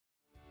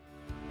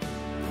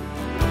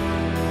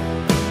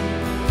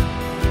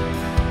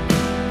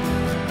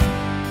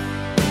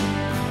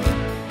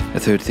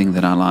third thing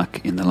that I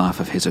like in the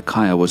life of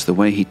Hezekiah was the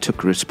way he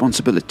took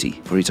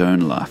responsibility for his own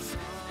life.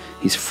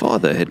 His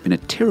father had been a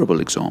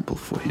terrible example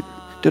for him,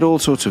 did all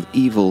sorts of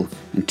evil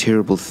and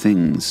terrible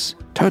things,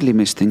 totally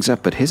messed things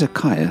up. But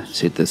Hezekiah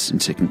said this in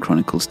 2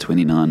 Chronicles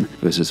 29,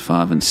 verses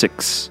 5 and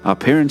 6. Our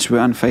parents were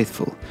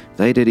unfaithful.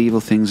 They did evil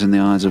things in the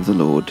eyes of the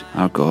Lord,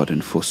 our God,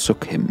 and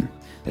forsook him.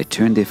 They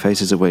turned their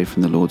faces away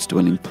from the Lord's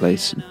dwelling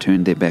place and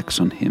turned their backs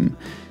on him.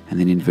 And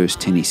then in verse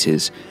 10 he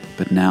says,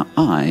 But now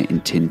I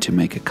intend to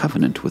make a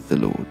covenant with the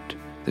Lord,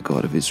 the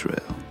God of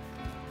Israel.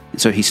 And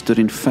so he stood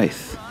in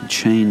faith and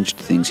changed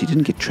things. He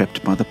didn't get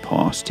trapped by the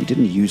past. He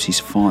didn't use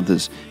his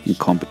father's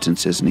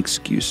incompetence as an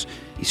excuse.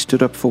 He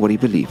stood up for what he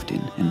believed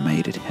in and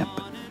made it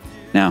happen.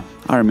 Now,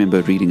 I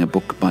remember reading a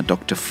book by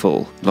Dr.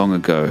 Phil long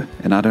ago,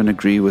 and I don't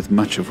agree with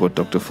much of what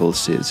Dr. Phil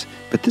says,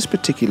 but this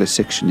particular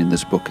section in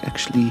this book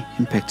actually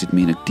impacted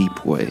me in a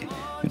deep way.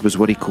 It was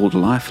what he called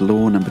life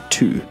law number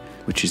 2,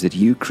 which is that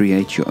you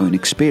create your own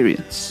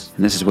experience.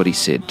 And this is what he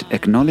said: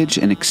 acknowledge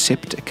and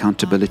accept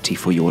accountability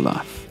for your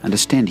life.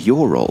 Understand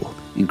your role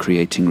in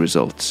creating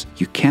results.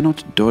 You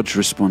cannot dodge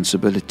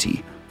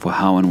responsibility for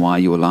how and why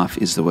your life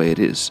is the way it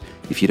is.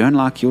 If you don't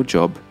like your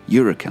job,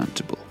 you're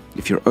accountable.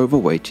 If you're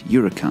overweight,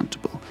 you're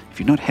accountable. If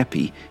you're not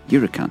happy,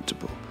 you're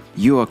accountable.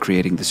 You are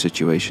creating the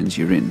situations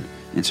you're in.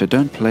 And so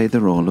don't play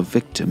the role of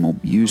victim or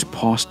use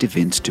past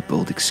events to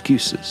build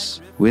excuses.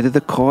 Whether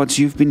the cards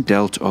you've been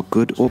dealt are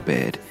good or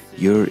bad,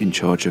 you're in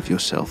charge of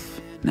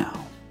yourself now.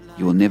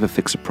 You will never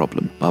fix a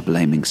problem by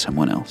blaming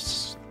someone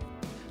else.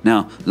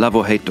 Now, love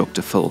or hate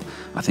Dr. Phil,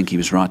 I think he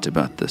was right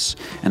about this.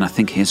 And I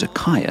think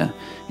Hezekiah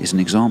is an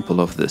example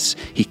of this.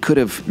 He could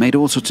have made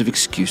all sorts of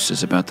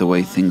excuses about the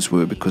way things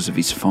were because of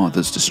his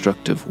father's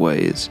destructive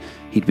ways.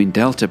 He'd been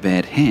dealt a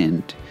bad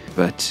hand,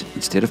 but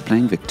instead of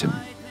playing victim,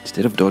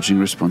 instead of dodging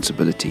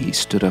responsibility, he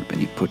stood up and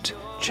he put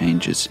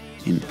changes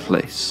in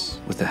place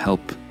with the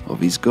help of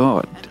his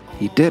God.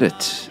 He did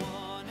it.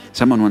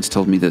 Someone once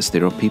told me this: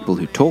 there are people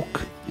who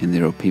talk and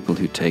there are people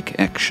who take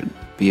action.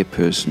 Be a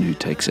person who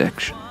takes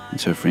action. And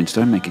so, friends,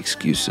 don't make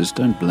excuses,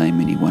 don't blame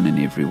anyone and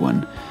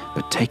everyone,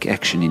 but take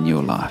action in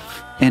your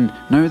life. And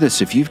know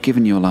this: if you've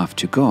given your life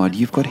to God,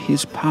 you've got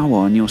His power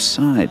on your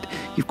side.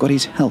 You've got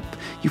His help.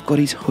 You've got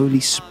His Holy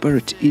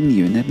Spirit in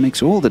you, and that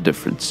makes all the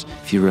difference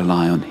if you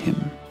rely on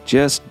Him.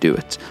 Just do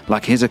it,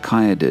 like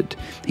Hezekiah did.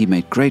 He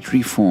made great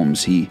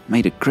reforms. He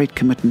made a great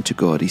commitment to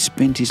God. He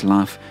spent his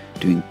life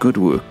doing good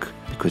work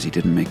because he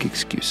didn't make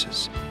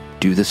excuses.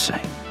 Do the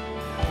same.